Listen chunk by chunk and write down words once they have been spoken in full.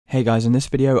Hey guys, in this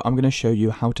video I'm going to show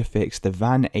you how to fix the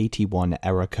VAN81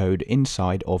 error code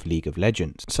inside of League of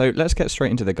Legends. So let's get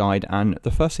straight into the guide, and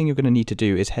the first thing you're going to need to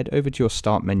do is head over to your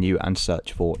start menu and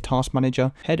search for Task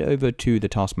Manager. Head over to the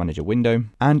Task Manager window,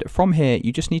 and from here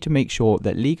you just need to make sure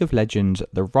that League of Legends,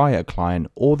 the Riot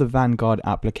client or the Vanguard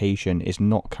application is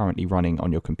not currently running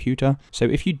on your computer. So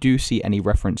if you do see any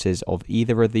references of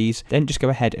either of these, then just go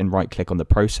ahead and right click on the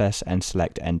process and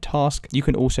select End Task. You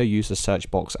can also use the search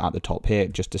box at the top here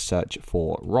just to search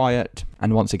for Riot,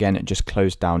 and once again just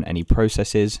close down any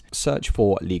processes, search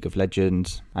for League of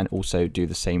Legends, and also do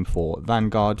the same for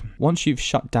Vanguard. Once you've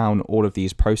shut down all of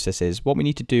these processes, what we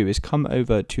need to do is come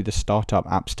over to the Startup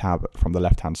Apps tab from the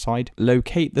left hand side,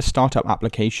 locate the startup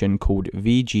application called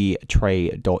vgtray.exe.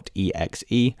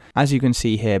 As you can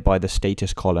see here by the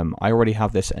status column, I already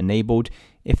have this enabled.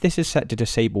 If this is set to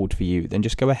disabled for you, then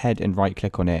just go ahead and right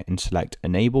click on it and select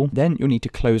enable. Then you'll need to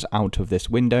close out of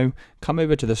this window, come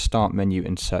over to the start menu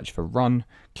and search for run,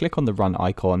 click on the run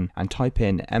icon and type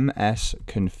in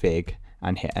msconfig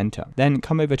and hit enter. Then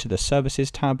come over to the services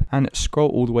tab and scroll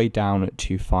all the way down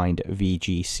to find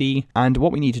VGC. And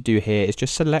what we need to do here is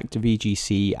just select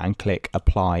VGC and click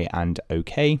apply and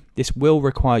OK. This will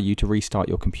require you to restart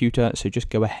your computer, so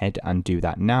just go ahead and do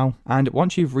that now. And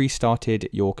once you've restarted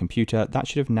your computer, that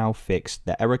should have now fixed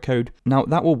the error code. Now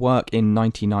that will work in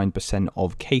 99%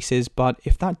 of cases, but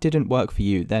if that didn't work for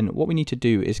you, then what we need to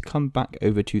do is come back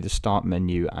over to the start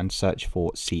menu and search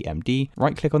for CMD,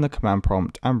 right click on the command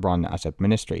prompt and run as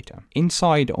administrator.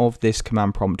 Inside of this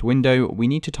command prompt window, we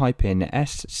need to type in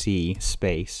sc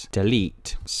space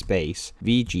delete space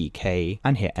vgk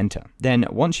and hit enter. Then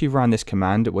once you've run this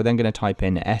command, we're then going to type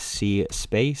in sc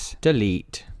space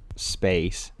delete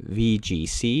space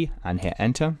VGC and hit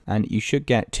enter, and you should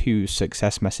get two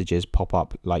success messages pop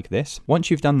up like this. Once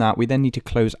you've done that, we then need to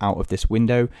close out of this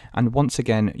window, and once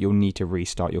again you'll need to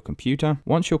restart your computer.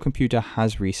 Once your computer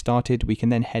has restarted, we can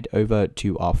then head over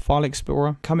to our file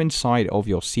explorer, come inside of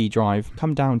your C drive,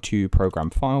 come down to program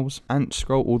files and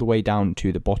scroll all the way down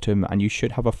to the bottom, and you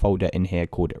should have a folder in here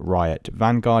called Riot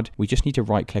Vanguard. We just need to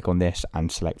right click on this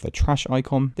and select the trash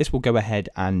icon. This will go ahead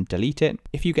and delete it.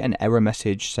 If you get an error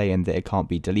message saying that it can't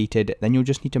be deleted, then you'll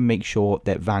just need to make sure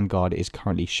that Vanguard is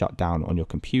currently shut down on your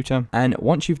computer. And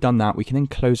once you've done that, we can then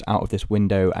close out of this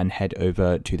window and head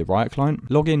over to the Riot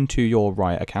client, log into your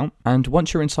Riot account, and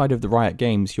once you're inside of the Riot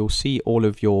games, you'll see all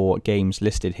of your games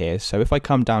listed here. So if I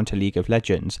come down to League of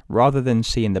Legends, rather than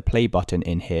seeing the play button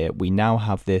in here, we now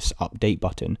have this update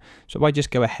button. So if I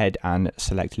just go ahead and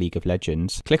select League of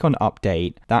Legends, click on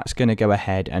update, that's going to go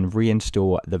ahead and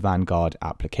reinstall the Vanguard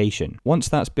application. Once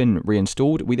that's been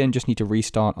reinstalled, we then just need to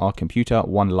restart our computer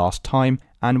one last time,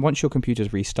 and once your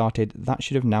computer's restarted, that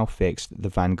should have now fixed the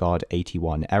Vanguard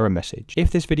 81 error message. If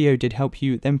this video did help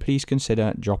you, then please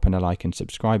consider dropping a like and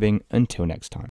subscribing. Until next time.